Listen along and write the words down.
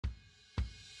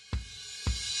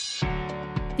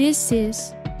This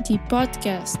is the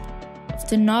podcast of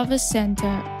the Nova Center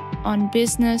on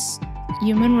Business,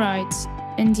 Human Rights,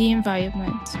 and the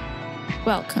Environment.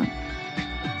 Welcome.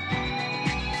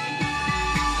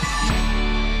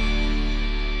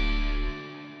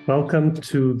 Welcome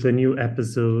to the new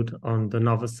episode on the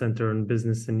Nova Center on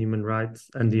Business and Human Rights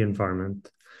and the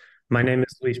Environment. My name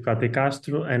is Luís Prata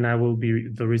Castro, and I will be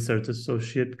the research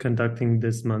associate conducting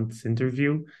this month's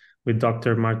interview with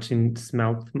Dr. Martin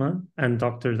Smeltma and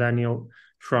Dr. Daniel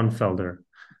Schronfelder.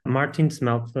 Martin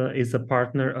Smeltma is a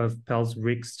partner of Pels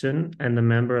Rixgen and a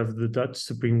member of the Dutch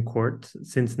Supreme Court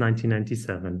since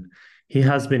 1997. He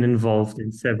has been involved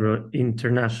in several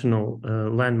international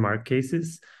landmark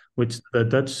cases, which the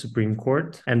Dutch Supreme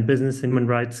Court and business and human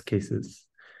rights cases.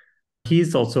 He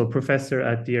is also a professor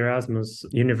at the Erasmus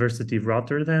University of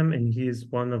Rotterdam, and he is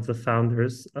one of the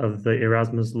founders of the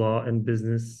Erasmus Law and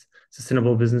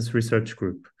Sustainable Business Research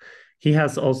Group. He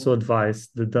has also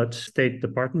advised the Dutch State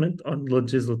Department on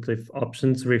legislative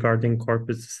options regarding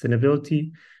corporate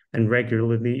sustainability and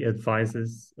regularly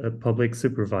advises public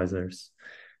supervisors.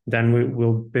 Then we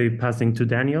will be passing to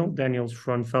Daniel. Daniel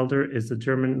Schronfelder is a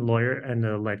German lawyer and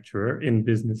a lecturer in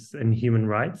business and human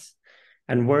rights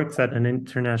and works at an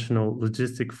international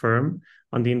logistic firm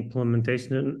on the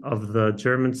implementation of the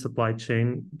German Supply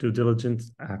Chain Due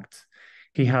Diligence Act.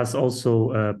 He has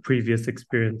also previous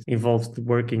experience involved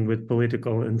working with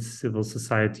political and civil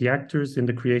society actors in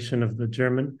the creation of the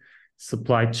German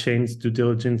Supply Chains Due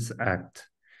Diligence Act.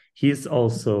 He is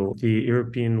also the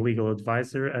European legal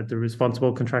advisor at the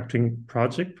Responsible Contracting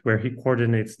Project, where he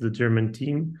coordinates the German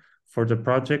team for the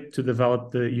project to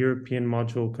develop the European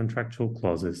Model Contractual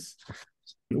Clauses.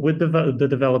 With the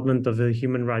development of the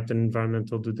human rights and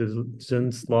environmental due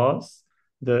diligence laws,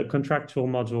 the contractual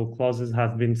module clauses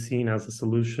have been seen as a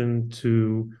solution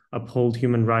to uphold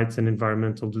human rights and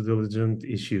environmental due diligence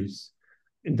issues.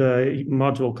 The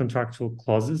module contractual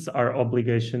clauses are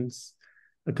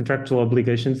contractual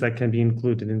obligations that can be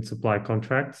included in supply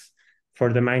contracts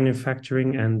for the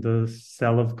manufacturing and the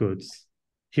sale of goods.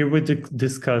 Here we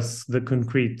discuss the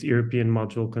concrete European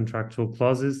module contractual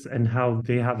clauses and how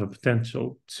they have a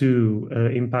potential to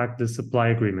impact the supply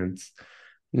agreements.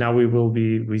 Now we will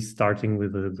be restarting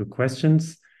with the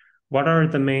questions. What are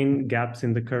the main gaps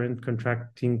in the current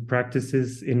contracting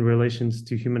practices in relations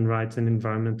to human rights and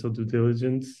environmental due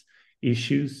diligence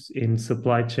issues in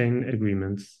supply chain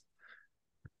agreements?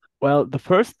 Well, the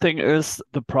first thing is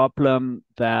the problem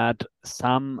that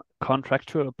some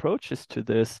contractual approaches to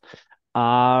this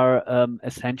are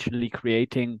essentially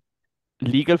creating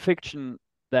legal fiction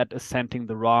that is setting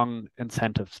the wrong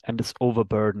incentives and is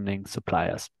overburdening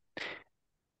suppliers.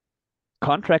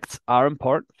 Contracts are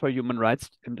important for human rights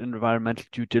and environmental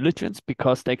due diligence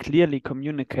because they clearly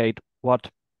communicate what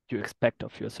you expect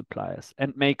of your suppliers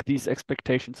and make these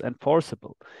expectations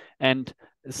enforceable and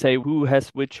say who has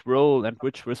which role and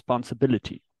which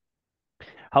responsibility.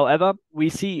 However, we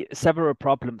see several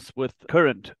problems with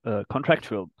current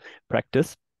contractual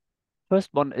practice. First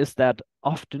one is that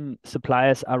often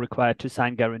suppliers are required to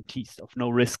sign guarantees of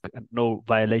no risk and no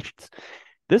violations.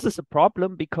 This is a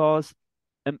problem because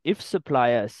if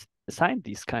suppliers sign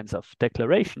these kinds of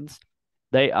declarations,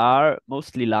 they are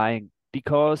mostly lying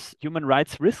because human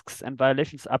rights risks and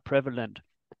violations are prevalent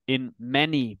in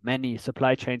many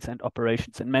supply chains and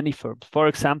operations in many firms. For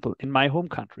example, in my home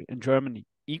country, in Germany,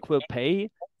 equal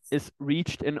pay is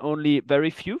reached in only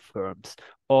very few firms,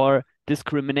 or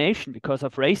discrimination because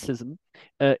of racism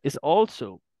is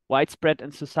also widespread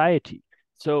in society.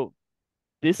 So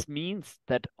this means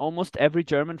that almost every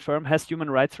German firm has human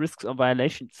rights risks or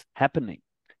violations happening.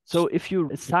 So if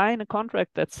you sign a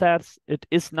contract that says it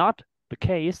is not the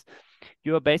case,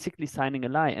 you are basically signing a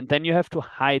lie. And then you have to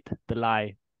hide the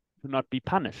lie to not be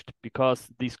punished because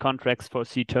these contracts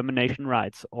foresee termination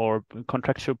rights or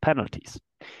contractual penalties.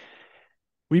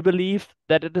 We believe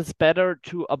that it is better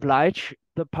to oblige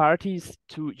the parties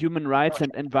to human rights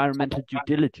and environmental due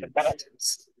diligence.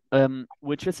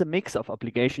 Which is a mix of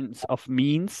obligations of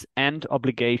means and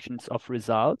obligations of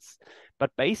results,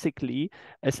 but basically,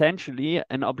 essentially,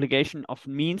 an obligation of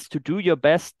means to do your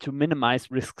best to minimize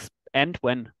risks and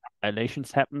when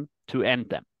violations happen, to end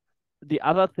them. The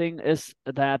other thing is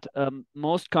that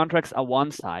most contracts are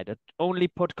one-sided, only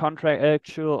put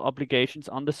contractual obligations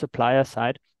on the supplier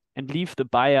side and leave the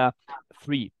buyer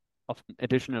free of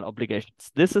additional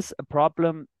obligations. This is a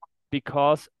problem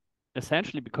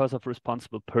essentially because of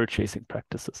responsible purchasing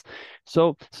practices.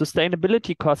 So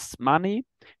sustainability costs money,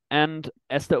 and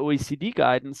as the OECD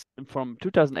guidance from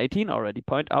 2018 already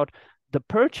point out, the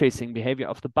purchasing behavior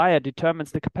of the buyer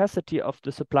determines the capacity of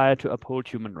the supplier to uphold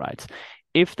human rights.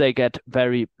 if they get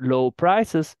very low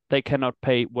prices, they cannot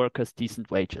pay workers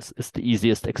decent wages, is the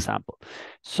easiest example.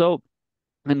 So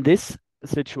in this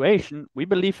situation, we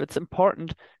believe it's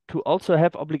important to also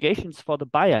have obligations for the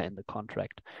buyer in the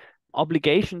contract,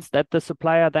 obligations that the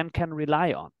supplier then can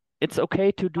rely on. It's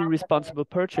okay to do responsible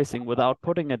purchasing without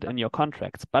putting it in your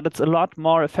contracts, but it's a lot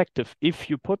more effective if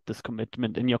you put this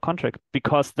commitment in your contract,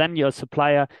 because then your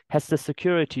supplier has the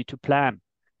security to plan,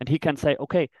 and he can say,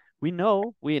 okay, we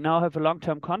know we now have a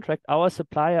long-term contract. Our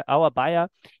supplier, our buyer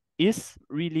is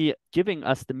really giving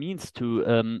us the means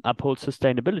to uphold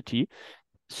sustainability.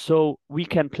 So we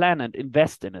can plan and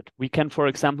invest in it. We can, for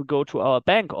example, go to our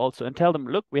bank also and tell them,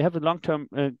 look, we have a long-term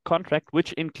contract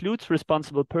which includes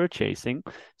responsible purchasing.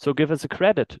 So give us a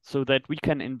credit so that we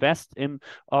can invest in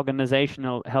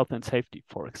organizational health and safety,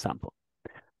 for example.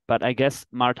 But I guess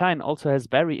Martijn also has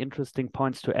very interesting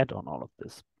points to add on all of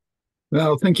this.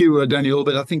 Well, thank you, Daniel.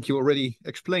 But I think you already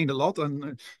explained a lot,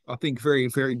 and I think very,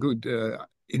 very good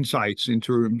insights in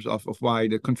terms of why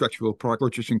the contractual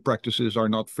purchasing practices are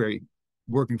not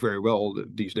working very well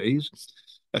these days,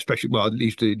 especially, well, at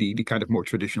least the kind of more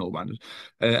traditional ones.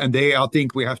 And I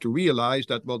think we have to realize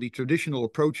that, well, the traditional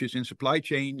approaches in supply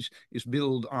chains is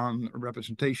built on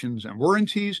representations and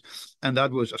warranties, and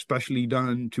that was especially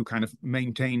done to kind of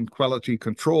maintain quality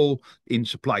control in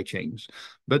supply chains.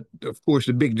 But of course,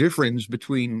 the big difference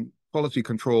between quality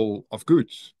control of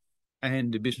goods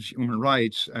and the business human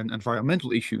rights and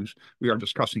environmental issues we are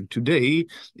discussing today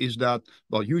is that,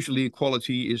 well, usually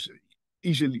quality is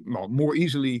more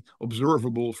easily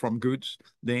observable from goods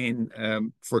than,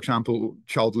 for example,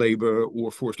 child labor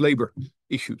or forced labor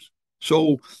issues.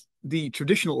 So the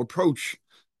traditional approach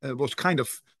was kind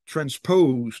of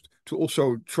transposed to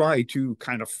also try to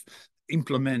kind of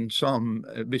implement some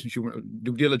business human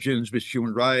due diligence, business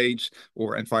human rights,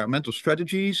 or environmental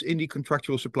strategies in the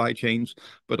contractual supply chains.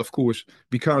 But of course,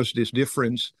 because this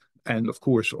difference, and of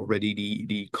course, already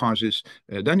the causes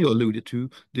Daniel alluded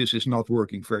to, this is not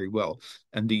working very well.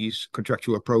 And these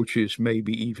contractual approaches may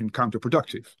be even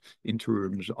counterproductive in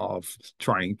terms of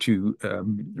trying to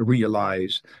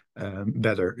realize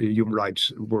better human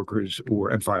rights workers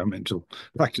or environmental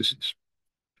practices.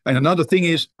 And another thing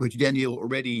is, which Daniel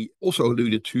already also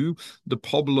alluded to, the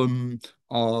problem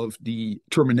of the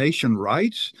termination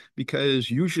rights, because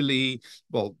usually,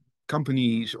 well,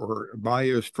 companies or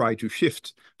buyers try to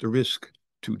shift the risk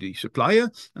to the supplier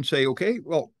and say, okay,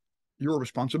 well, your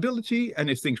responsibility, and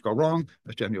if things go wrong,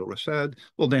 as Daniel has said,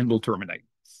 well, then we'll terminate.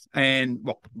 And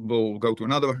well, we'll go to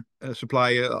another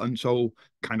supplier, and so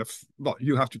kind of, well,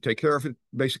 you have to take care of it,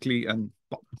 basically, and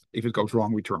well, if it goes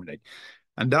wrong, we terminate.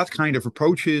 And that kind of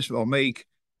approaches will make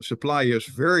suppliers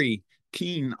very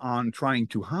keen on trying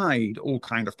to hide all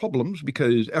kind of problems,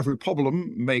 because every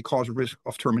problem may cause a risk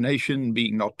of termination,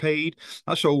 being not paid.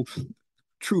 So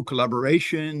true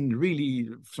collaboration, really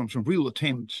some real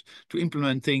attempts to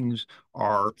implement things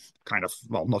are kind of,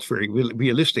 well, not very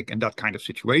realistic in that kind of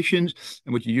situations.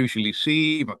 And what you usually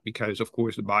see, but because of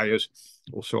course the buyers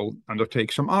also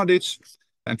undertake some audits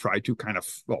and try to kind of,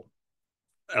 well,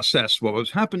 assess what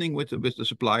was happening with the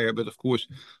supplier. But of course,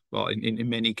 well, in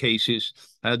many cases,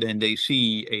 then they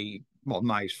see a, well,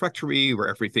 nice factory where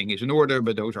everything is in order,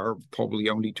 but those are probably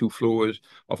only 2 floors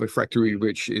of a factory,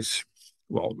 which is,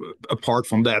 well, apart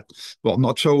from that, well,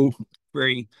 not so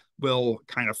very well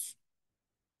kind of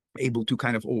able to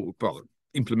kind of, well,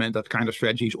 implement that kind of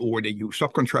strategies, or they use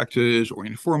subcontractors or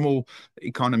informal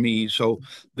economies. So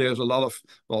there's a lot of,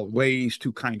 well, ways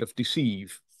to kind of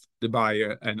deceive the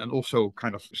buyer and also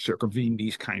kind of circumvene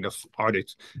these kind of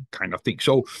audit kind of things.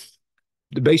 So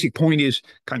the basic point is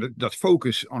kind of that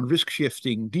focus on risk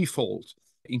shifting default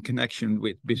in connection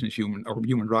with business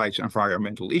human rights,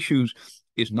 environmental issues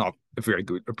is not a very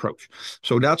good approach.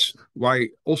 So that's why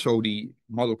also the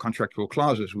model contractual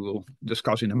clauses we'll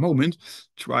discuss in a moment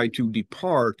try to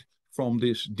depart from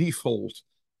this default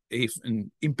if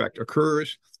an impact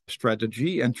occurs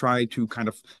strategy and try to kind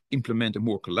of implement a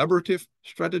more collaborative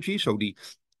strategy. So the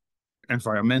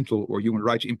environmental or human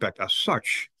rights impact as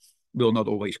such will not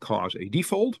always cause a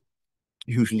default,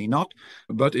 usually not,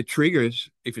 but it triggers,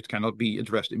 if it cannot be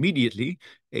addressed immediately,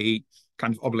 a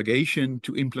kind of obligation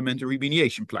to implement a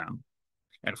remediation plan.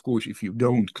 And of course, if you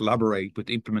don't collaborate with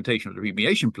the implementation of the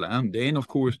remediation plan, then of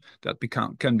course that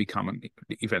can become an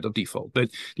event of default. But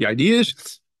the idea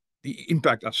is the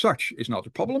impact as such is not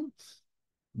a problem,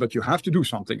 but you have to do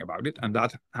something about it, and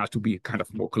that has to be a kind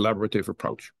of more collaborative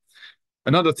approach.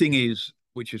 Another thing is,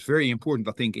 which is very important,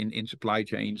 I think, in supply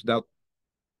chains, that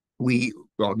we,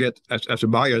 well, get, as a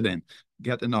buyer then,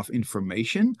 get enough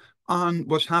information on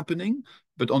what's happening.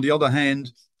 But on the other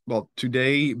hand, well,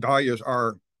 today buyers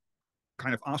are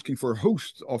kind of asking for a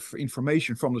host of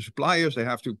information from the suppliers. They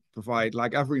have to provide,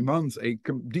 like every month, a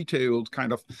detailed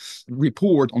kind of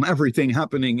report on everything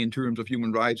happening in terms of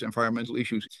human rights, environmental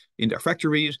issues in their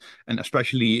factories. And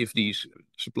especially if these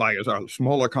suppliers are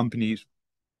smaller companies,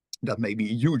 that may be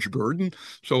a huge burden.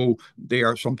 So they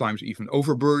are sometimes even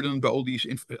overburdened by all these,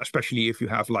 especially if you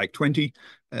have like 20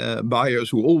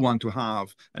 buyers who all want to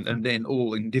have, and then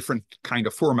all in different kind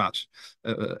of formats,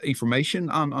 information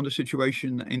on the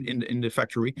situation in the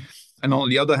factory. And on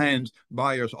the other hand,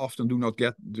 buyers often do not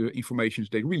get the information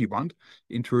they really want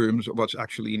in terms of what's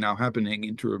actually now happening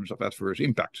in terms of adverse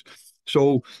impacts.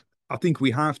 So I think we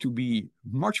have to be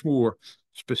much more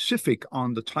specific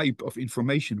on the type of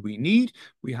information we need.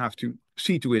 We have to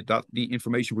see to it that the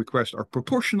information requests are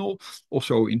proportional,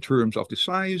 also in terms of the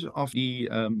size of the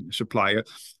supplier,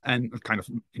 and kind of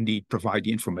indeed provide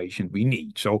the information we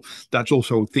need. So that's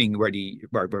also a thing where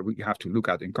we have to look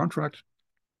at in contracts.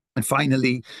 And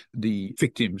finally, the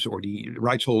victims or the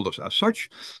rights holders as such.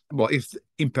 Well, if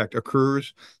impact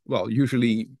occurs, well,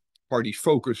 usually parties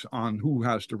focus on who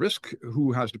has the risk,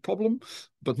 who has the problem,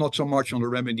 but not so much on the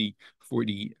remedy for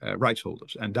the rights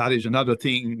holders. And that is another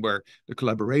thing where the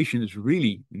collaboration is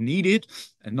really needed,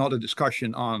 and not a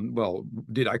discussion on, well,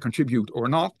 did I contribute or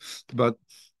not, but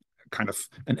kind of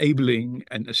enabling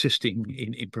and assisting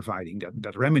in providing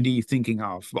that remedy, thinking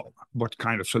of, well, what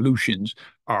kind of solutions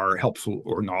are helpful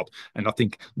or not. And I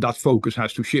think that focus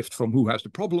has to shift from who has the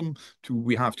problem to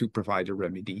we have to provide a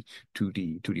remedy to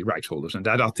the rights holders. And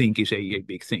that, I think, is a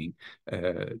big thing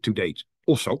to date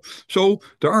also. So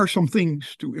there are some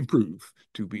things to improve,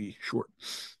 to be short.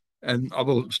 And I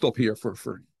will stop here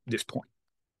for this point.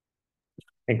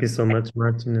 Thank you so much,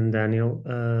 Martin and Daniel.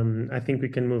 I think we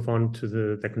can move on to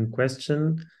the second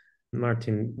question.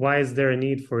 Martin, why is there a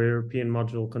need for European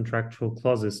Model Contractual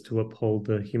Clauses to uphold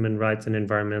the human rights and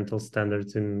environmental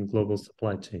standards in global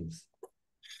supply chains?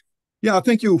 Yeah,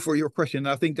 thank you for your question.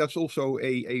 I think that's also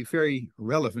a very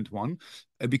relevant one,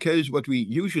 because what we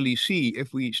usually see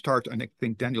if we start, and I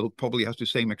think Daniel probably has the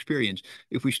same experience,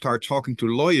 if we start talking to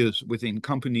lawyers within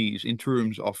companies in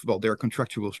terms of, well, their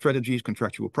contractual strategies,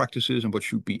 contractual practices, and what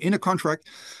should be in a contract,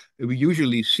 we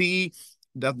usually see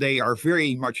that they are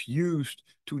very much used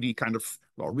to the kind of,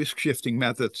 well, risk shifting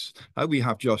methods we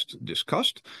have just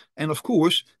discussed. And of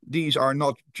course, these are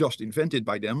not just invented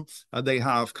by them. They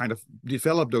have kind of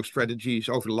developed those strategies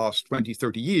over the last 20,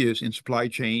 30 years in supply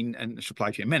chain and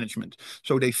supply chain management.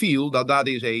 So they feel that that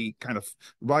is a kind of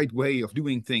right way of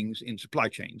doing things in supply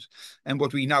chains. And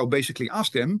what we now basically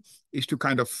ask them is to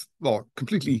kind of, well,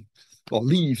 completely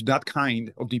leave that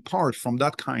kind of, depart from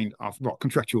that kind of, well,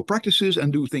 contractual practices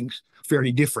and do things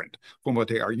very different from what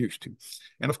they are used to.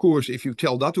 And of course, if you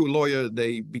tell that to a lawyer,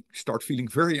 they start feeling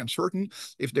very uncertain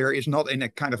if there is not a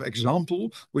kind of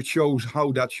example which shows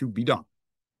how that should be done.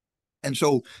 And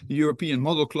so the European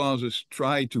Model Clauses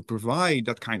try to provide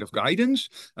that kind of guidance.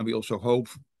 And we also hope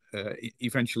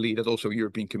eventually that also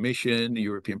European Commission, the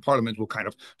European Parliament will kind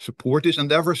of support this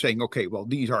endeavor, saying, okay, well,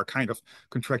 these are kind of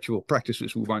contractual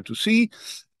practices we want to see.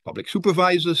 Public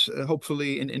supervisors,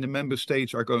 hopefully, in the member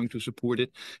states are going to support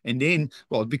it. And then,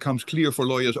 well, it becomes clear for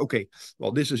lawyers, okay,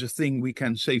 well, this is a thing we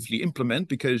can safely implement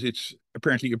because it's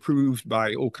apparently approved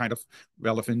by all kind of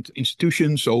relevant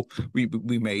institutions. So we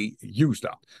may use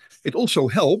that. It also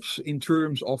helps in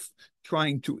terms of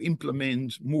trying to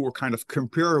implement more kind of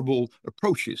comparable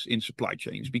approaches in supply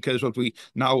chains, because what we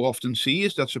now often see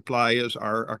is that suppliers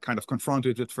are kind of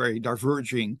confronted with very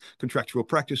diverging contractual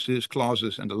practices,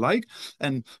 clauses, and the like.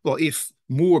 And well, if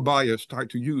more buyers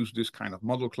start to use this kind of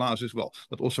model clauses, well,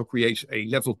 that also creates a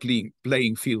level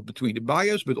playing field between the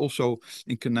buyers, but also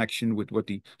in connection with what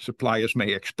the suppliers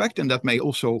may expect. And that may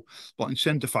also, well,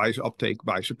 incentivize uptake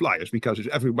by suppliers, because if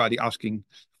everybody asking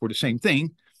for the same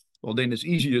thing, well, then it's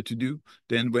easier to do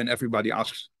than when everybody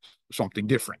asks something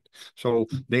different. So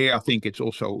there, I think it's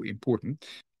also important.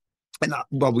 And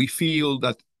but we feel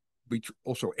that we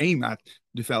also aim at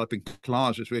developing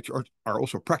clauses which are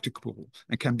also practicable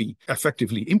and can be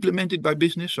effectively implemented by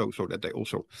business, so that they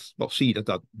also, well, see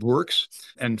that works.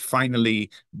 And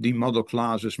finally, the model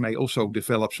clauses may also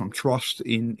develop some trust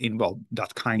in well,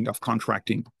 that kind of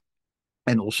contracting.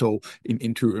 And also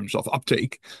in terms of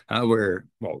uptake, where,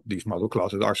 well, these model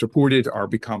clauses are supported, are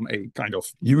become a kind of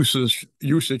usage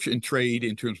in trade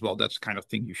in terms of, well, that's the kind of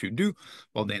thing you should do.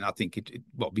 Well, then I think it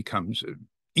becomes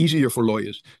easier for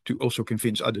lawyers to also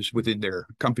convince others within their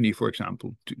company, for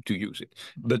example, to use it.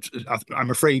 But I'm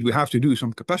afraid we have to do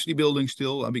some capacity building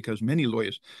still, because many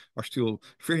lawyers are still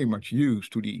very much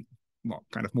used to the, well,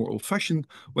 kind of more old-fashioned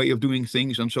way of doing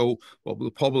things. And so, well,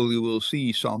 we'll probably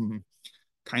see some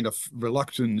kind of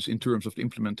reluctance in terms of the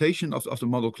implementation of the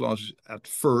model clauses at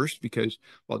first, because,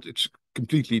 well, it's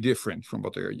completely different from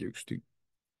what they are used to.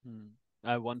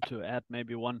 I want to add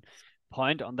maybe one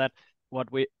point on that.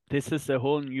 This is a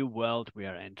whole new world we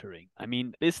are entering. I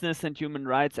mean, business and human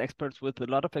rights experts with a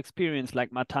lot of experience,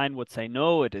 like Martijn, would say,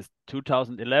 no, it is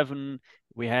 2011.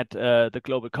 We had the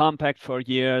Global Compact for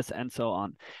years and so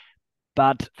on.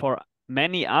 But for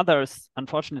many others,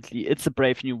 unfortunately, it's a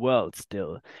brave new world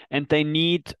still, and they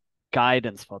need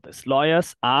guidance for this.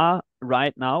 Lawyers are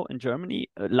right now in Germany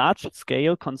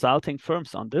large-scale consulting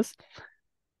firms on this,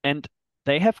 and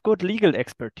they have good legal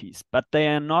expertise, but they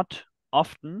are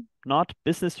often not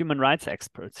business human rights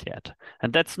experts yet.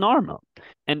 And that's normal.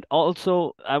 And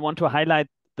also, I want to highlight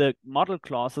the model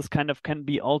clauses can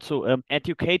be also an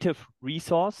educative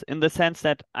resource, in the sense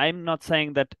that I'm not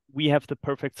saying that we have the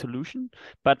perfect solution,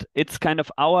 but it's kind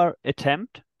of our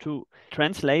attempt to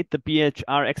translate the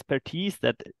BHR expertise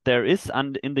that there is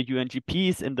in the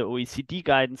UNGPs, in the OECD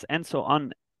guidance, and so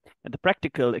on, and the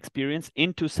practical experience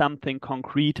into something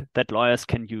concrete that lawyers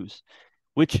can use,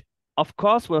 which of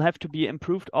course will have to be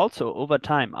improved also over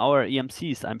time. Our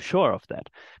EMCs, I'm sure of that,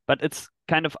 but it's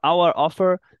kind of our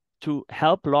offer to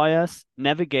help lawyers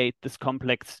navigate this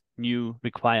complex new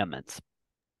requirements.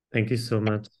 Thank you so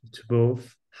much to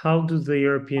both. How do the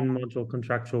European Model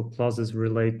Contractual Clauses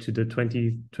relate to the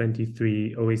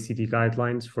 2023 OECD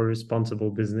Guidelines for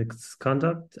Responsible Business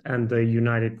Conduct and the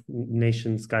United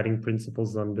Nations Guiding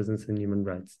Principles on Business and Human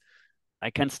Rights?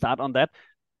 I can start on that.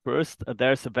 First,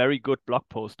 there's a very good blog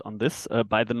post on this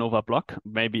by the Nova blog.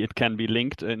 Maybe it can be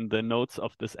linked in the notes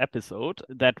of this episode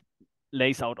that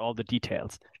lays out all the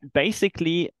details.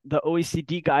 Basically, the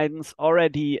OECD guidance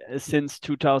already since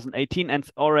 2018 and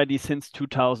already since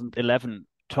 2011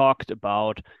 talked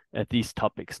about these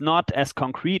topics, not as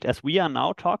concrete as we are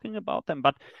now talking about them,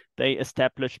 but they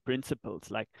established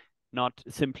principles like not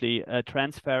simply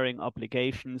transferring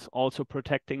obligations, also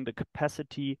protecting the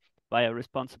capacity via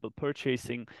responsible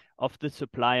purchasing of the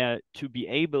supplier to be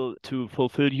able to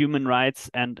fulfill human rights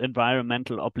and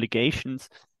environmental obligations.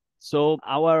 So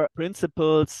our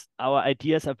principles, our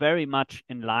ideas are very much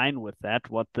in line with that,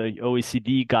 what the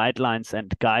OECD guidelines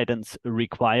and guidance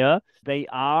require. They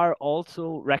are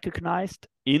also recognized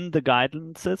in the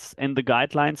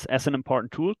guidelines as an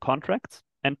important tool, contracts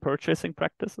and purchasing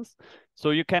practices. So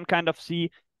you can kind of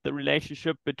see the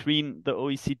relationship between the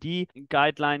OECD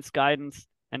guidelines, guidance,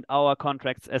 and our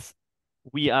contracts, as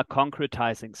we are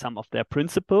concretizing some of their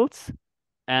principles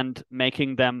and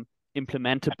making them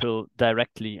implementable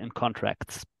directly in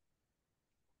contracts.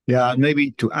 Yeah,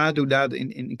 maybe to add to that,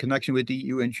 in connection with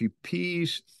the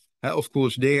UNGPs, of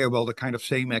course, the kind of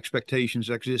same expectations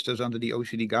exist as under the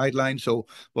OECD guidelines. So,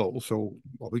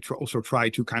 we also try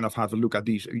to kind of have a look at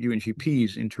these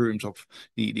UNGPs in terms of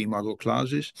the model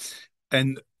clauses.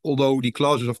 And although the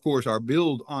clauses, of course, are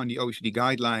built on the OECD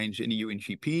guidelines in the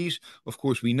UNGPs, of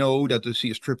course, we know that the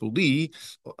CSDDD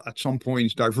at some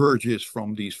points diverges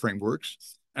from these frameworks.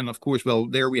 And of course,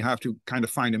 there we have to kind of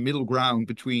find a middle ground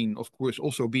between, of course,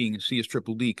 also being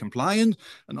CSDDD compliant,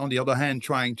 and on the other hand,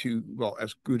 trying to,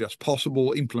 as good as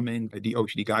possible, implement the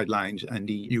OECD guidelines and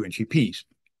the UNGPs.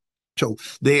 So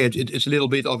there, it's a little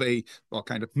bit of a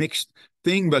kind of mixed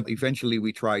thing, but eventually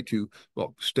we try to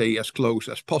stay as close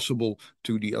as possible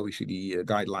to the OECD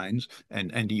guidelines and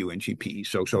the UNGP.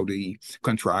 So the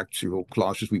contractual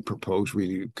clauses we propose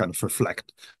really kind of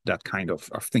reflect that kind of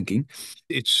thinking.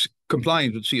 It's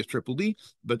compliant with CSDDD,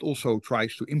 but also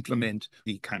tries to implement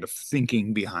the kind of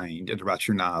thinking behind and the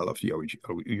rationale of the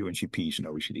UNGPs and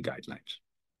OECD guidelines.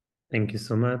 Thank you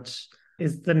so much.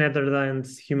 Is the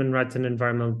Netherlands Human Rights and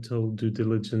Environmental Due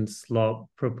Diligence law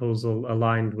proposal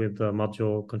aligned with the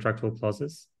module contractual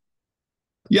clauses?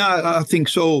 Yeah, I think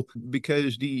so,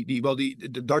 because the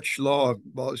Dutch law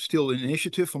is still an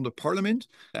initiative from the parliament.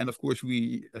 And of course,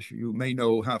 we, as you may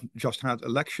know, have just had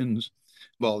elections.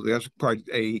 There's quite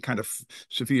a kind of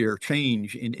severe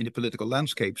change in the political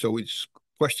landscape. So it's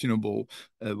questionable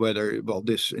whether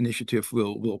this initiative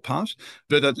will pass,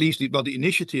 but at least the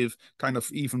initiative, kind of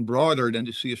even broader than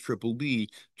the CSDDD,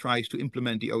 tries to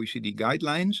implement the OECD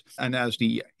guidelines, and as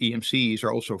the EMCs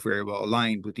are also very well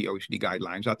aligned with the OECD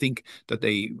guidelines, I think that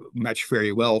they match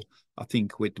very well. I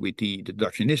think with the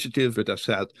Dutch initiative, but as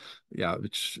said, yeah,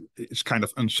 it's kind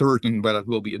of uncertain whether it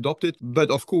will be adopted. But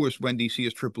of course, when the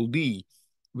CSDDD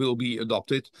will be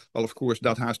adopted, of course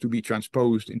that has to be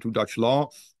transposed into Dutch law.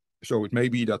 So it may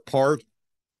be that part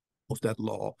of that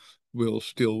law will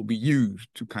still be used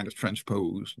to kind of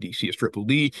transpose the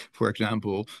CSDDD. For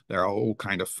example, there are all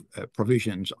kind of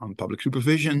provisions on public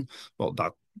supervision.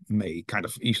 That may kind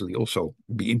of easily also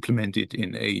be implemented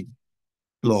in a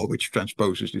law which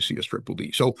transposes the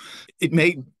CSDDD. So it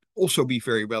may also be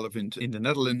very relevant in the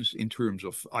Netherlands in terms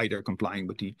of either complying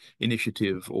with the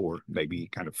initiative or maybe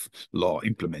kind of law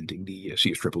implementing the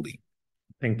CSDDD.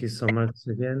 Thank you so much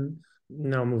again.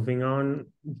 Now moving on,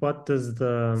 what does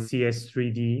the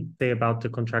CS3D say about the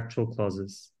contractual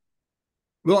clauses?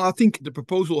 Well, I think the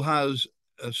proposal has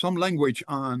some language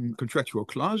on contractual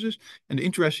clauses. And the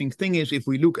interesting thing is, if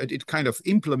we look at it, kind of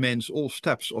implements all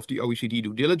steps of the OECD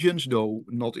due diligence, though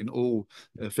not in all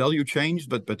value chains,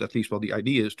 but at least, well, the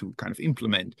idea is to kind of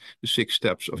implement the 6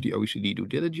 steps of the OECD due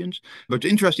diligence. But the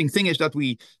interesting thing is that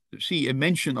we see a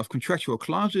mention of contractual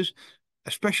clauses,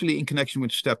 especially in connection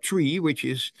with step 3, which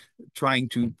is trying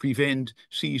to prevent,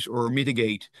 seize, or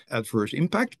mitigate adverse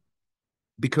impact.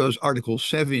 Because Article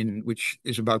 7, which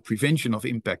is about prevention of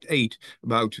impact, 8,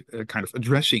 about kind of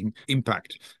addressing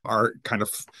impact, are kind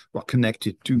of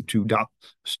connected to that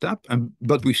step.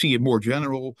 But we see a more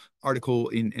general article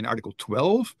in Article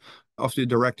 12 of the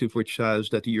directive, which says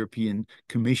that the European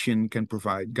Commission can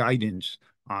provide guidance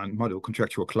on model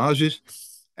contractual clauses.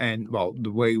 And, well,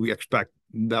 the way we expect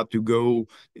that to go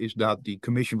is that the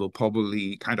Commission will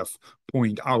probably kind of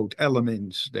point out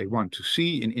elements they want to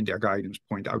see in their guidance,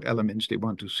 point out elements they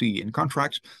want to see in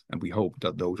contracts. And we hope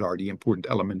that those are the important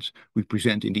elements we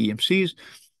present in the EMCs,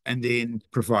 and then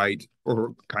provide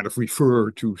or kind of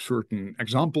refer to certain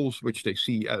examples which they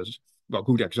see as, well,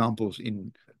 good examples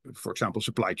in, for example,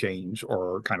 supply chains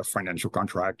or kind of financial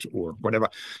contracts or whatever.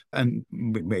 And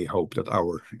we may hope that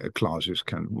our clauses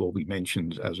will be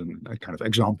mentioned as a kind of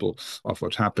example of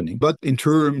what's happening. But in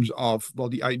terms of, well,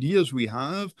 the ideas we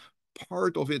have,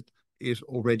 part of it is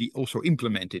already also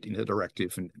implemented in the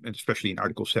directive, and especially in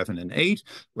Article 7 and 8,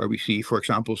 where we see, for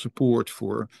example, support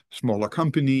for smaller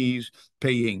companies,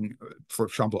 paying, for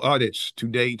example, audits to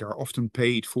date are often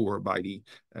paid for by the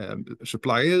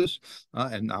suppliers.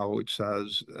 And now it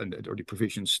says, or the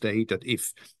provisions state that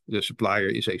if the supplier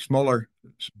is a smaller,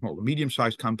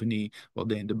 medium-sized company, well,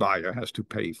 then the buyer has to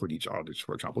pay for these audits,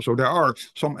 for example. So there are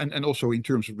some, and also in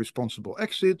terms of responsible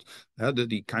exit,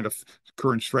 the kind of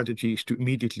current strategies to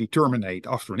immediately terminate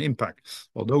after an impact,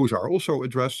 well, those are also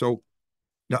addressed. So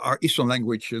there is some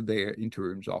language there in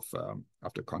terms of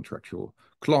the contractual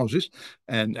clauses.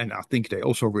 And I think they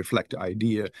also reflect the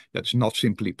idea that it's not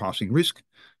simply passing risk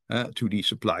to the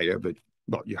supplier, but,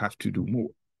 well, you have to do more.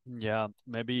 Yeah,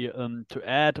 maybe to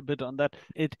add a bit on that,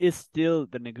 it is still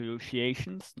the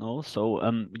negotiations, no? So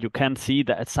you can see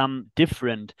that some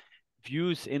different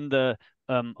views in the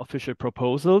official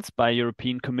proposals by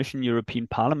European Commission, European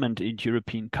Parliament, and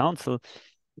European Council.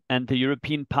 And the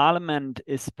European Parliament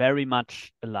is very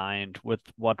much aligned with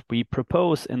what we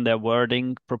propose in their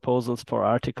wording proposals for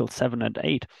Article 7 and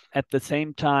 8. At the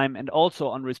same time, and also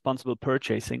on responsible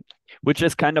purchasing, which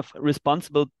is kind of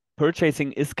responsible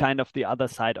purchasing is kind of the other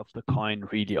side of the coin,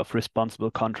 really, of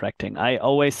responsible contracting. I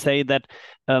always say that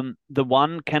the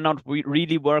one cannot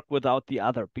really work without the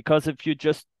other, because if you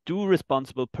just do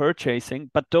responsible purchasing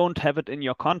but don't have it in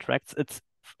your contracts, it's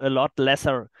a lot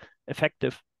lesser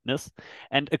effectiveness.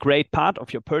 And a great part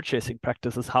of your purchasing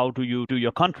practice is how do you do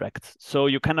your contracts. So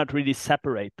you cannot really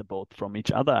separate the both from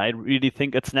each other. I really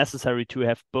think it's necessary to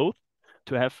have both,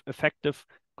 to have effective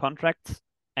contracts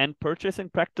and purchasing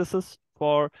practices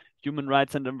for human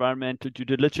rights and environmental due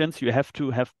diligence. You have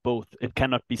to have both. It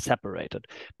cannot be separated.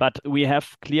 But we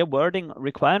have clear wording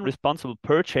requiring responsible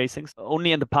purchasing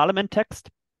only in the Parliament text.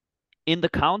 In the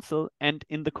Council and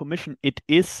in the Commission, it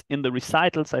is in the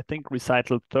recitals, I think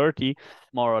recital 30,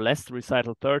 more or less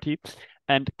recital 30,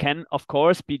 and can, of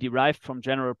course, be derived from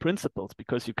general principles,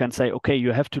 because you can say, okay,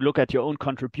 you have to look at your own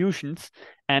contributions.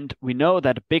 And we know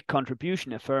that a big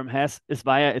contribution a firm has is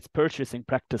via its purchasing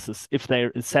practices if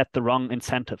they set the wrong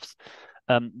incentives.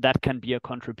 That can be a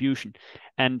contribution.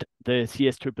 And the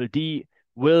CSDDD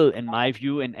will, in my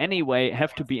view, in any way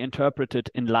have to be interpreted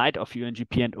in light of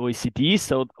UNGP and OECD.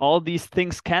 So all these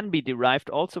things can be derived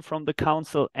also from the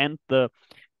Council and the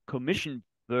Commission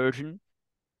version,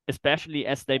 especially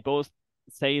as they both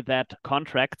say that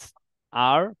contracts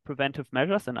are preventive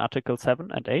measures in Article 7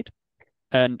 and 8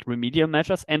 and remedial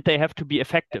measures, and they have to be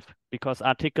effective, because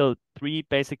Article 3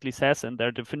 basically says in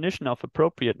their definition of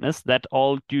appropriateness that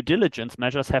all due diligence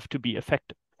measures have to be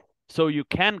effective. So you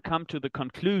can come to the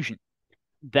conclusion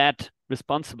that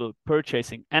responsible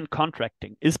purchasing and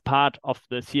contracting is part of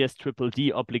the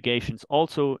CSDDD obligations,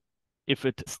 also if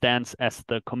it stands as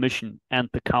the Commission and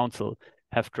the Council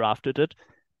have drafted it,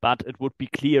 but it would be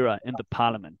clearer in the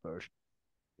Parliament version.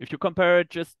 If you compare it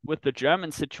just with the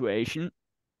German situation,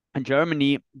 in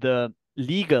Germany, the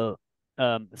legal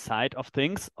side of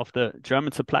things of the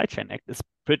German Supply Chain Act is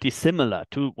pretty similar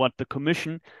to what the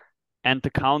Commission and the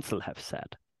Council have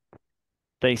said.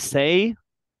 They say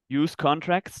use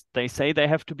contracts, they say they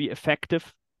have to be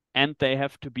effective and they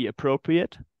have to be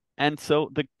appropriate. And so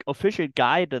the official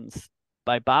guidance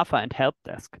by BAFA and Help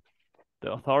Desk,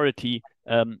 the authority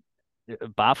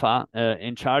BAFA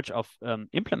in charge of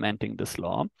implementing this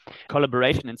law,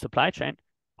 collaboration in supply chain,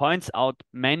 points out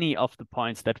many of the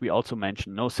points that we also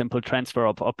mentioned: no simple transfer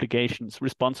of obligations,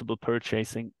 responsible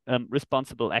purchasing,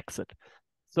 responsible exit.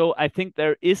 So I think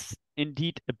there is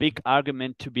indeed a big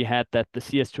argument to be had that the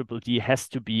CSDDD has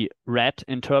to be read,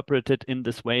 interpreted in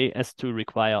this way as to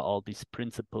require all these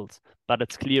principles, but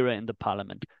it's clearer in the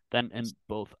parliament than in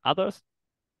both others.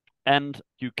 And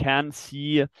you can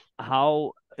see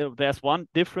how there's one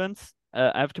difference.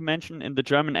 I have to mention, in the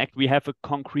German Act, we have a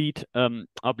concrete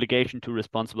obligation to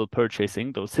responsible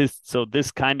purchasing. So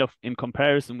this kind of, in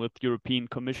comparison with European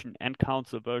Commission and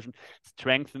Council version,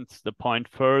 strengthens the point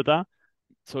further.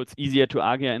 So it's easier to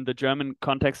argue in the German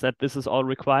context that this is all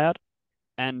required.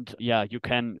 And yeah, you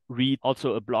can read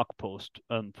also a blog post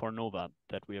for Nova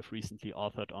that we have recently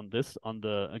authored on this, on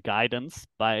the guidance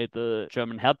by the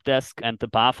German Help Desk and the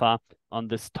BAFA on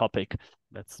this topic.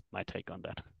 That's my take on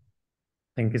that.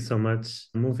 Thank you so much.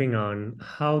 Moving on,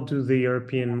 how do the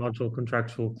European Model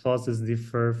Contractual Clauses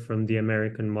differ from the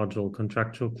American Model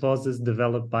Contractual Clauses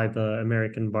developed by the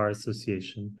American Bar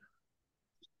Association?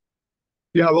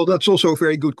 Yeah, well, that's also a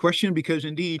very good question, because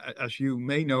indeed, as you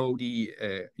may know, the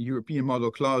European Model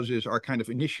Clauses are kind of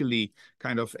initially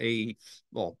kind of a,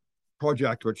 well,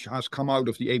 project which has come out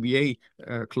of the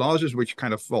ABA clauses, which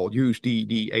kind of, well, use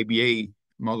the ABA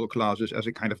model clauses as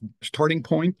a kind of starting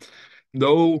point.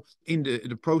 Though in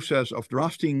the process of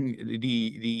drafting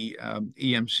the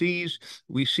EMCs,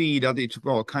 we see that it's,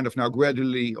 well, kind of now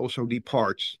gradually also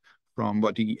departs from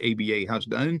what the ABA has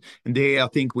done. And there, I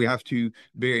think we have to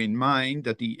bear in mind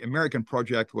that the American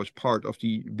project was part of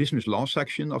the business law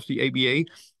section of the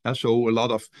ABA. So a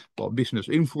lot of, well, business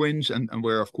influence, and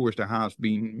where, of course, there have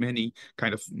been many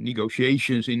kind of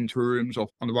negotiations in terms of,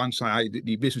 on the one side,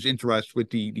 the business interests with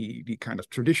the kind of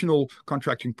traditional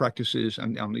contracting practices,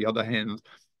 and on the other hand,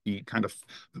 the kind of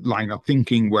line of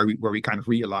thinking where we kind of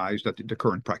realize that the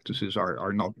current practices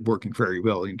are not working very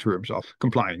well in terms of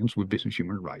compliance with business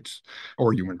human rights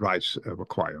or human rights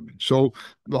requirements. So,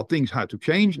 well, things had to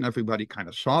change, and everybody kind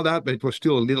of saw that, but it was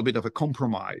still a little bit of a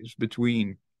compromise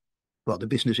between, well, the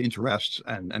business interests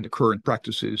and the current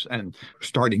practices, and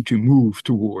starting to move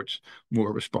towards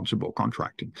more responsible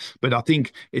contracting. But I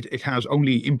think it has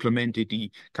only implemented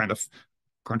the kind of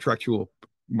contractual,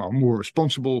 well, more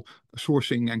responsible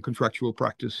sourcing and contractual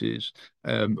practices.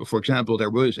 For example, there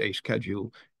was a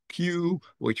Schedule Q,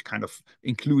 which kind of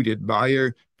included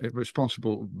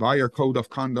responsible buyer code of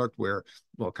conduct, where,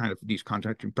 well, kind of these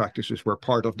contracting practices were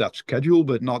part of that schedule,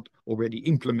 but not already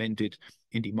implemented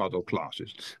in the model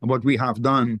clauses. And what we have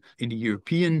done in the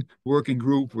European working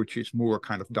group, which is more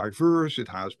kind of diverse, it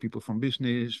has people from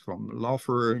business, from law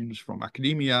firms, from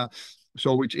academia.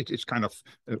 So it's kind of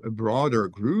a broader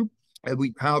group. And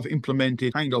we have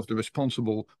implemented kind of the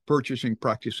responsible purchasing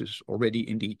practices already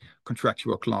in the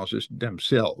contractual clauses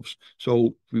themselves.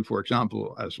 So we, for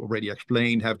example, as already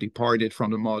explained, have departed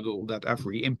from the model that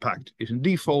every impact is in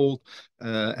default,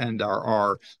 and there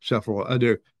are several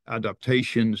other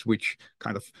adaptations which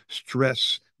kind of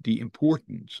stress the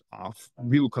importance of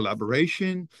real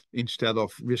collaboration instead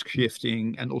of risk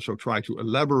shifting, and also try to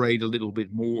elaborate a little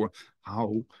bit more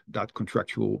how that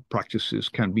contractual practices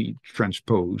can be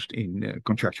transposed in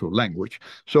contractual language.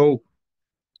 So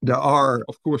there are,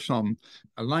 of course, some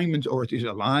alignments, or it is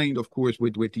aligned, of course,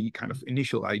 with the kind of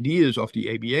initial ideas of the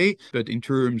ABA. But in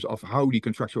terms of how the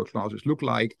contractual clauses look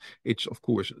like, it's, of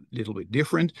course, a little bit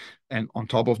different. And on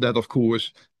top of that, of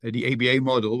course, the ABA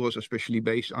model was especially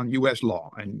based on US law.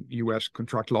 And US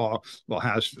contract law, well,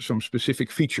 has some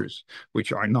specific features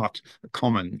which are not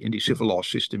common in the civil law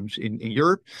systems in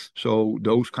Europe. So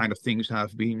those kind of things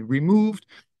have been removed.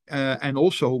 And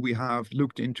also we have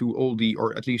looked into all the,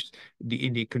 or at least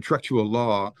in the contractual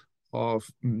law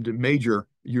of the major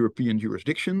European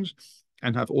jurisdictions,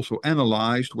 and have also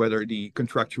analyzed whether the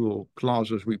contractual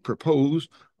clauses we propose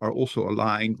are also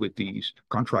aligned with these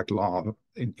contract law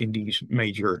in these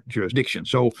major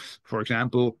jurisdictions. So, for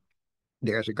example,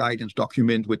 there's a guidance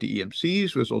document with the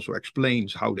EMCs, which also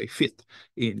explains how they fit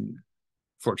in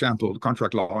for example, the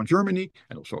contract law in Germany,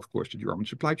 and also, of course, the German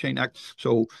Supply Chain Act.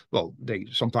 So, well, they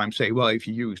sometimes say, well, if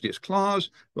you use this clause,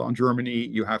 well, in Germany,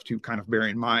 you have to kind of bear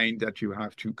in mind that you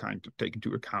have to kind of take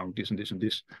into account this and this and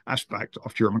this aspect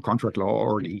of German contract law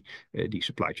or the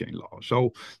supply chain law.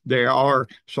 So there are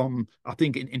some, I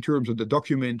think, in terms of the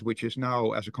document, which is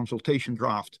now as a consultation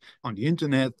draft on the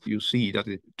internet, you see that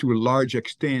it, to a large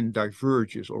extent,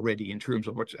 diverges already in terms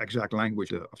of what's exact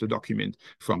language of the document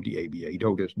from the ABA,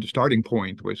 though the starting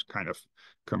point was kind of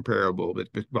comparable, but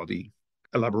well, the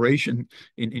elaboration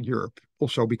in Europe,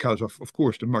 also because of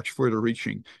course, the much further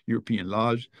reaching European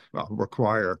laws, well,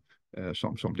 require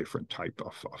some different type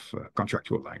of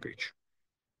contractual language.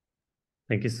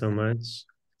 Thank you so much.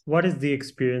 What is the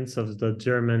experience of the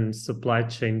German Supply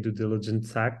Chain Due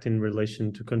Diligence Act in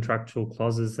relation to contractual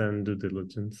clauses and due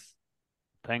diligence?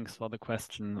 Thanks for the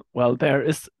question. Well, there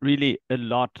is really a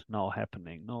lot now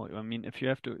happening. No, I mean, if you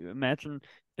have to imagine,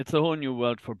 it's a whole new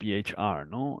world for BHR.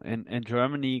 No, in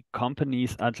Germany,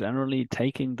 companies are generally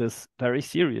taking this very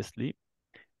seriously,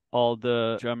 all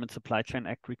the German Supply Chain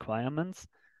Act requirements,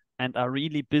 and are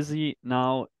really busy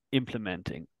now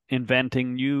implementing,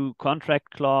 inventing new contract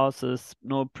clauses,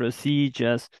 no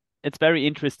procedures. It's very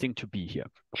interesting to be here.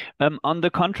 On the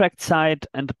contract side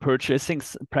and the purchasing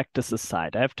practices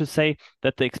side, I have to say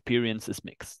that the experience is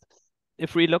mixed.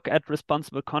 If we look at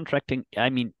responsible contracting, I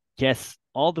mean, yes,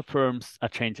 all the firms are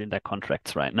changing their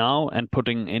contracts right now and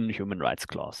putting in human rights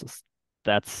clauses.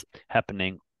 That's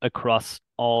happening across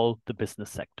all the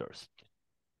business sectors.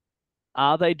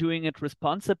 Are they doing it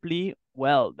responsibly?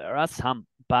 Well, there are some,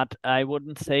 but I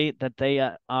wouldn't say that they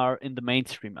are in the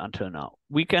mainstream until now.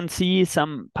 We can see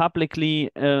some publicly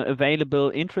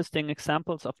available interesting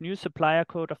examples of new supplier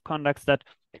code of conducts that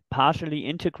partially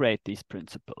integrate these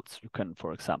principles. You can,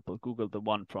 for example, Google the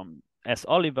one from S.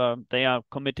 Oliver. They are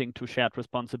committing to shared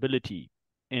responsibility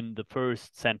in the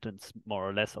first sentence, more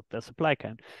or less, of their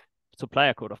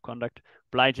supplier code of conduct,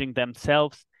 obliging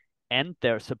themselves and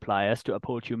their suppliers to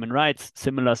uphold human rights.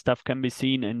 Similar stuff can be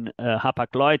seen in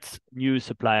Hapag-Lloyd's new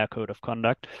supplier code of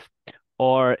conduct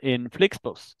or in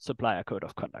Flixbus supplier code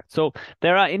of conduct. So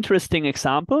there are interesting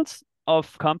examples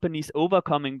of companies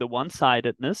overcoming the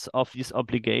one-sidedness of these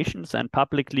obligations and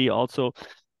publicly also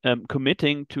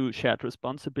committing to shared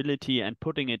responsibility and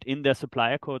putting it in their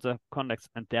supplier codes of conduct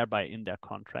and thereby in their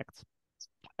contracts.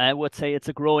 I would say it's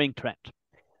a growing trend.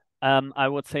 I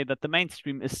would say that the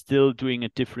mainstream is still doing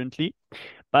it differently,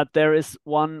 but there is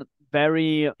one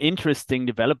very interesting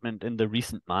development in the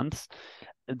recent months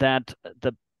that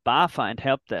the BAFA and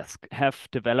Help Desk have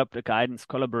developed a guidance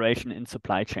collaboration in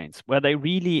supply chains where they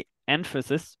really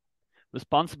emphasize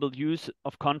responsible use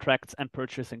of contracts and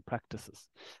purchasing practices.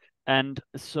 And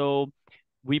so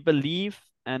we believe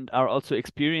and are also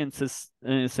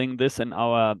experiencing this in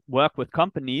our work with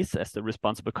companies as the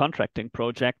Responsible Contracting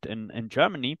Project in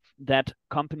Germany, that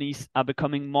companies are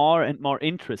becoming more and more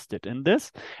interested in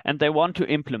this and they want to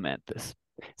implement this.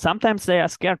 Sometimes they are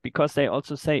scared because they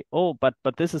also say, oh, but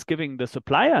this is giving the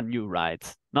supplier new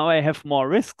rights. Now I have more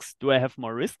risks. Do I have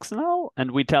more risks now? And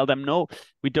we tell them, no,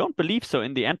 we don't believe so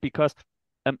in the end because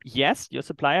yes, your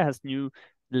supplier has new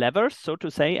levers, so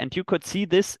to say, and you could see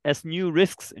this as new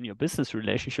risks in your business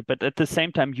relationship. But at the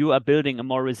same time, you are building a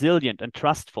more resilient and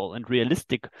trustful and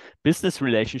realistic business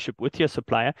relationship with your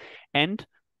supplier, and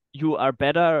you are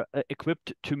better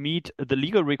equipped to meet the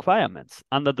legal requirements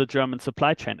under the German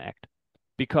Supply Chain Act.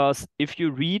 Because if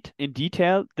you read in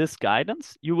detail this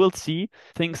guidance, you will see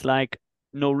things like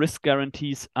no risk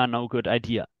guarantees are no good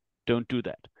idea. Don't do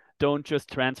that. Don't just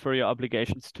transfer your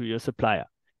obligations to your supplier.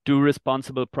 Do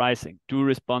responsible pricing, do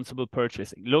responsible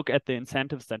purchasing. Look at the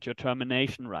incentives that your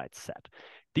termination rights set.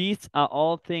 These are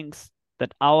all things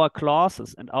that our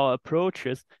clauses and our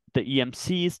approaches, the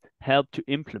EMCs, help to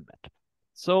implement.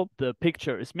 So the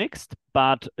picture is mixed,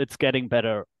 but it's getting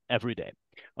better every day.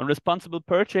 On responsible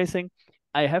purchasing,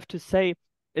 I have to say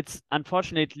it's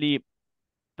unfortunately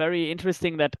very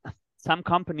interesting that some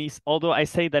companies, although I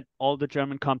say that all the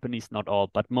German companies, not all,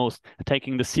 but most, are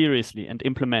taking this seriously and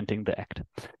implementing the act.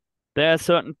 There are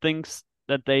certain things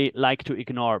that they like to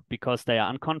ignore because they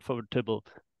are uncomfortable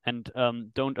and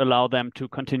don't allow them to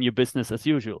continue business as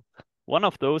usual. One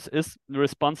of those is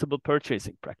responsible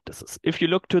purchasing practices. If you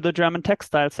look to the German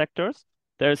textile sectors,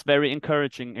 there's very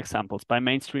encouraging examples by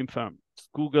mainstream firms.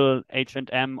 Google,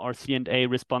 H&M, or C&A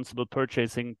responsible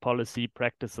purchasing policy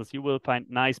practices. You will find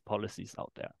nice policies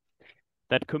out there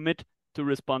that commit to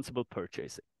responsible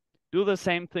purchasing. Do the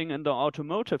same thing in the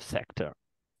automotive sector,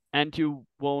 and you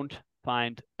won't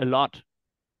find a lot.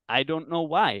 I don't know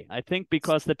why. I think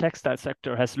because the textile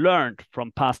sector has learned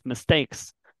from past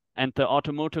mistakes, and the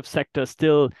automotive sector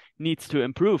still needs to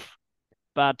improve.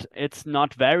 But it's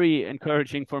not very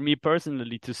encouraging for me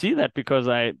personally to see that, because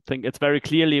I think it's very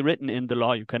clearly written in the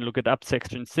law. You can look it up.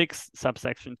 Section 6,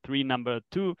 subsection 3, number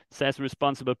 2 says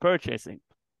responsible purchasing.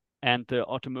 And the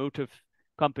automotive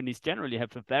companies generally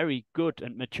have a very good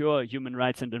and mature human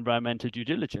rights and environmental due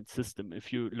diligence system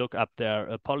if you look up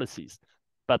their policies.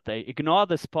 But they ignore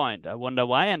this point. I wonder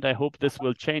why, and I hope this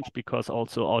will change, because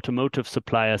also automotive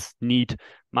suppliers need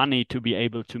money to be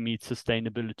able to meet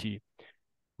sustainability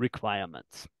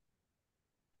requirements.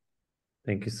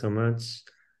 Thank you so much.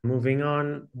 Moving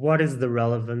on, what is the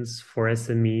relevance for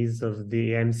SMEs of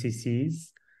the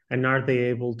MCCs? And are they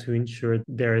able to ensure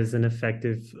there is an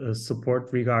effective support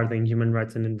regarding human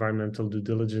rights and environmental due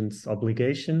diligence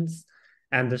obligations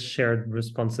and the shared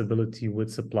responsibility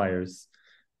with suppliers,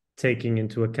 taking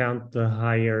into account the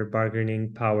higher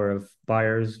bargaining power of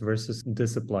buyers versus the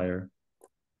supplier?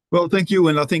 Well, thank you.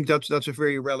 And I think that's a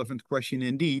very relevant question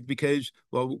indeed, because,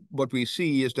 well, what we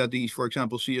see is that these, for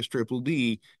example,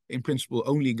 CSDDD in principle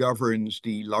only governs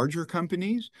the larger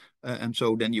companies. And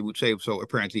so then you would say, so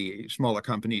apparently smaller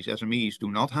companies, SMEs,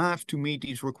 do not have to meet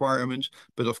these requirements.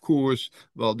 But of course,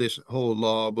 well, this whole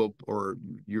law or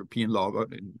European law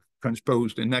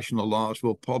transposed in national laws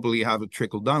will probably have a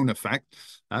trickle-down effect,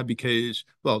 because,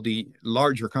 well, the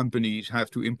larger companies have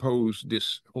to impose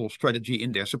this whole strategy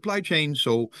in their supply chain.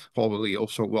 So probably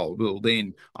also, well, will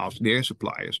then ask their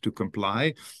suppliers to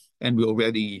comply. And we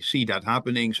already see that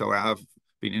happening. So I have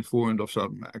been informed of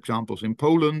some examples in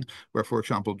Poland, where, for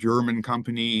example, German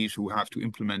companies who have to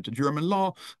implement the German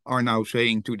law are now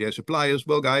saying to their suppliers,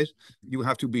 well, guys, you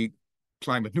have to be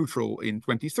climate neutral in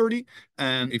 2030.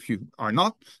 And if you are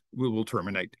not, we will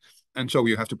terminate. And so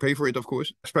you have to pay for it, of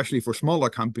course, especially for smaller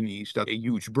companies, that's a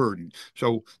huge burden.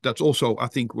 So that's also, I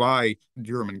think, why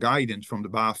German guidance from the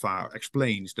BAFA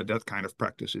explains that kind of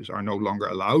practices are no longer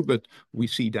allowed, but we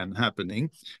see them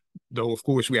happening. Though, of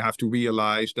course, we have to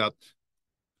realize that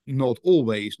not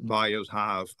always buyers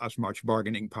have as much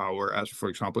bargaining power as, for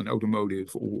example, in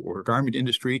automotive or garment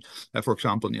industry, for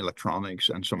example, in electronics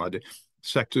and some other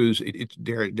sectors,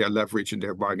 their leverage and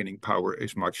their bargaining power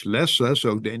is much less.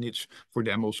 So then it's for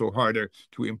them also harder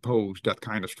to impose that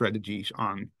kind of strategies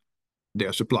on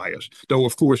their suppliers. Though,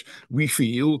 of course, we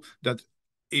feel that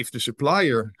if the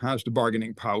supplier has the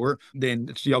bargaining power, then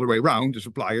it's the other way around. The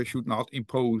supplier should not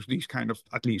impose these kind of,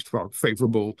 at least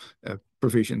favorable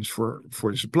provisions for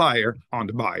the supplier on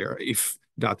the buyer, if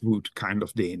that would kind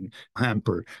of then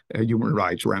hamper human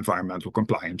rights or environmental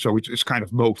compliance. So it's kind of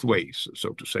both ways, so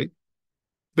to say.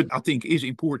 But I think is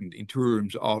important in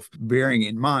terms of bearing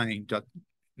in mind that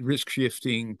risk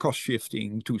shifting, cost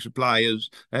shifting to suppliers,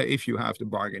 if you have the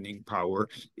bargaining power,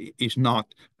 is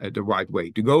not the right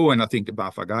way to go. And I think the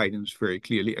BAFA guidance very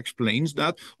clearly explains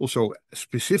that. Also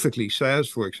specifically says,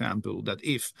 for example, that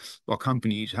if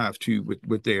companies have to,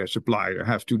 with their supplier,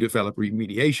 have to develop a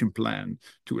remediation plan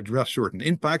to address certain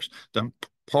impacts, then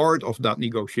part of that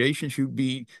negotiation should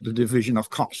be the division of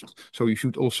cost. So you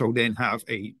should also then have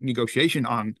a negotiation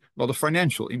on the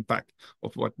financial impact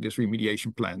of what this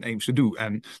remediation plan aims to do,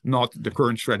 and not the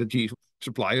current strategies.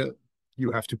 Supplier,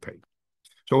 you have to pay.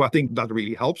 So I think that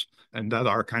really helps, and that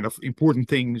are kind of important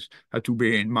things to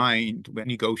bear in mind when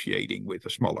negotiating with the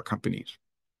smaller companies.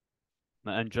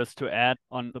 And just to add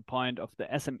on the point of the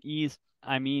SMEs,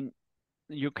 I mean,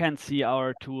 you can see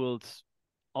our tools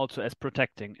also as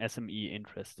protecting SME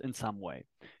interests in some way.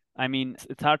 I mean,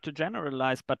 it's hard to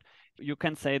generalize, but you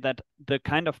can say that the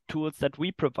kind of tools that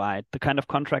we provide, the kind of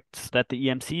contracts that the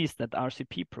EMCs, that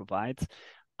RCP provides,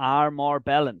 are more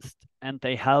balanced, and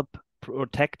they help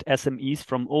protect SMEs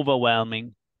from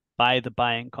overwhelming by the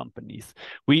buying companies.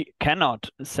 We cannot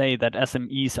say that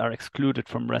SMEs are excluded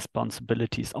from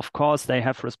responsibilities. Of course, they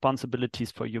have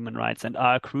responsibilities for human rights and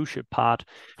are a crucial part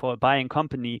for a buying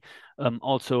company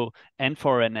also, and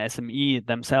for an SME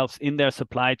themselves in their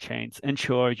supply chains,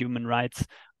 ensure human rights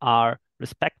are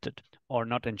respected, or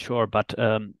not ensure, but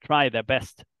try their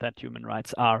best that human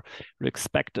rights are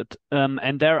respected.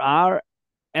 And there are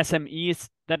SMEs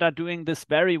that are doing this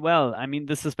very well. I mean,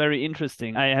 this is very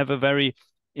interesting. I have a very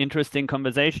interesting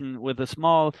conversation with a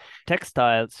small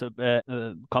textiles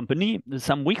company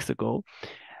some weeks ago.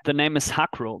 The name is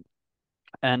Hakro,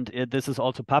 and this is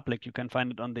also public. You can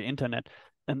find it on the internet.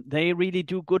 And they really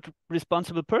do good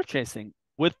responsible purchasing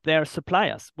with their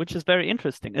suppliers, which is very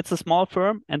interesting. It's a small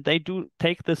firm, and they do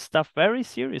take this stuff very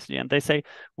seriously. And they say,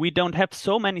 we don't have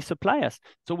so many suppliers,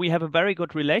 so we have a very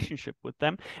good relationship with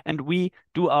them, and we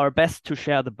do our best to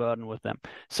share the burden with them.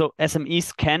 So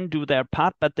SMEs can do their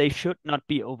part, but they should not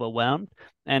be overwhelmed.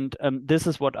 And this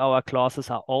is what our clauses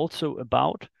are also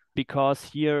about. because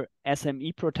here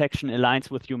SME protection aligns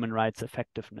with human rights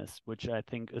effectiveness, which I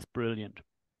think is brilliant.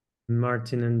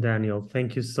 Martin and Daniel,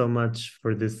 thank you so much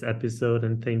for this episode,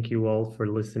 and thank you all for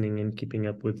listening and keeping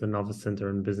up with the Nova Center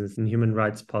on Business and Human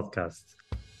Rights podcast.